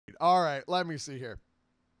All right. Let me see here.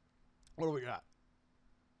 What do we got?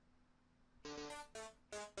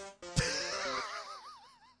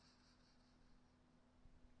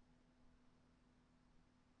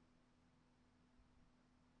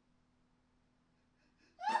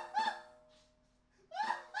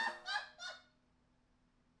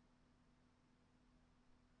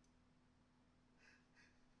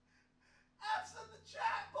 F's in the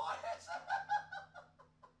chat, boys.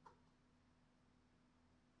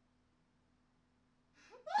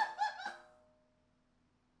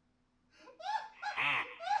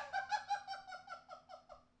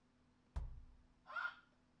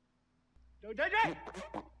 God,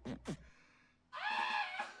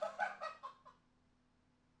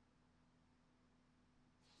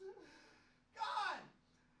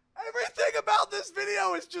 everything about this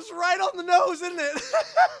video is just right on the nose, isn't it?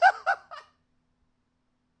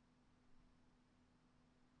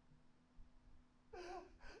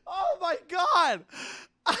 Oh my God.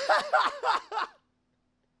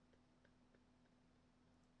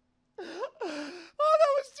 Oh,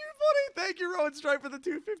 that was too funny. Thank you, Rowan Stripe, for the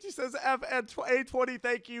 250, says F and A20.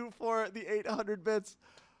 Thank you for the 800 bits.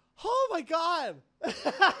 Oh my God.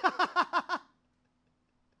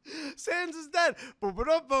 Sans is dead.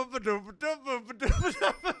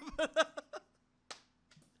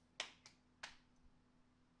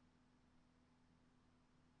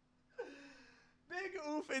 Big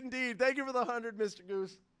oof indeed. Thank you for the 100, Mr.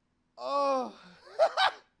 Goose. Oh.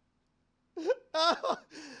 Oh.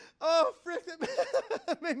 Oh, frick,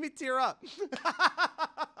 that made me tear up.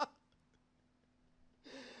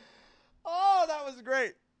 Oh, that was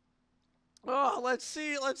great. Oh, let's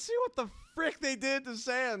see what the frick they did to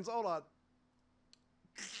Sans. Hold on.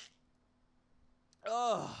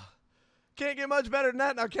 Oh, can't get much better than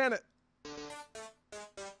that now, can it?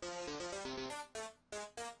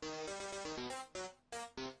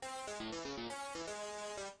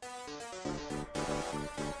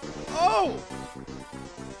 Oh!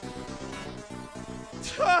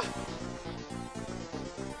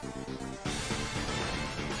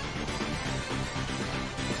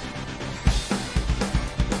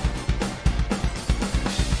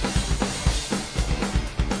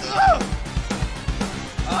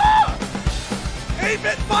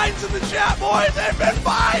 Eight-bit fines in the chat, boys! 8-bit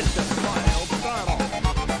fines!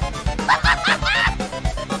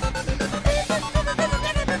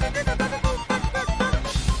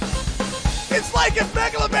 It's like if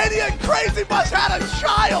Megalovania and Crazy Bus had a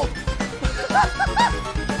child!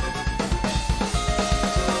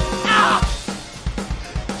 Ah!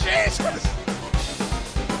 Jesus!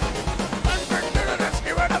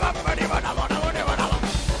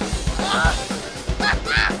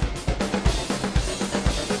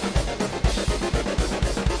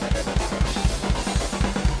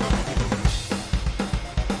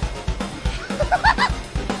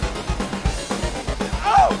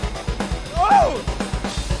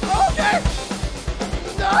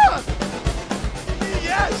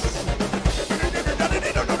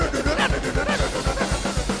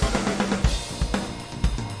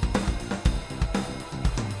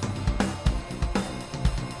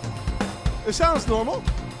 It sounds normal.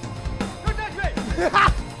 Don't touch me!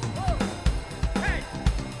 Oh. Hey!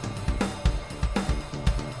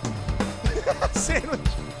 Sandwich.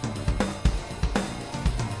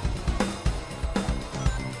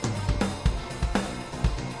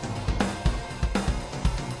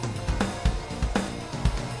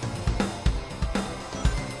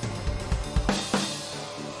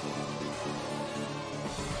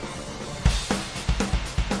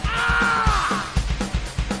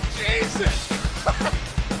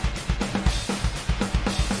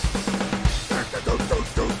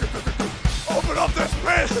 Open up this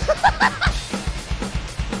place!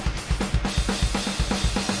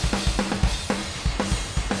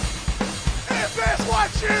 If it's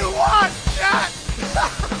what you want, chat!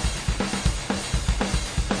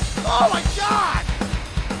 Oh my God!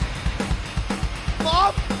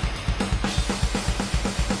 Mom?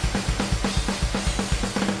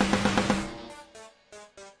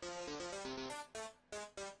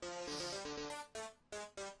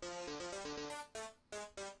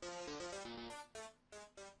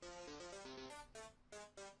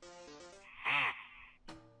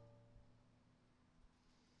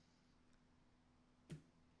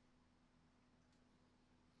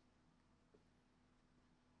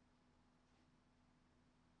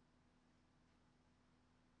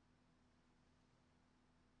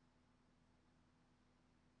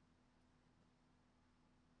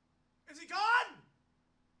 Is he gone?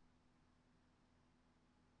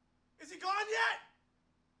 Is he gone yet?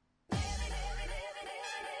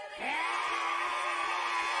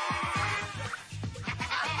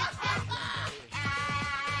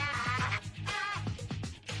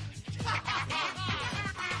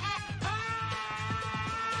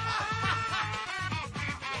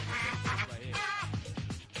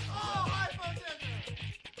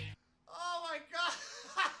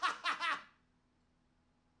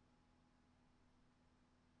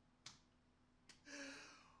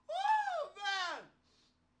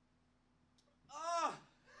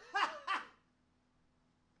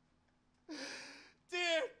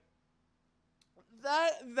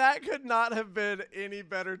 That could not have been any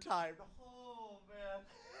better timed. Oh,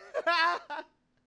 man.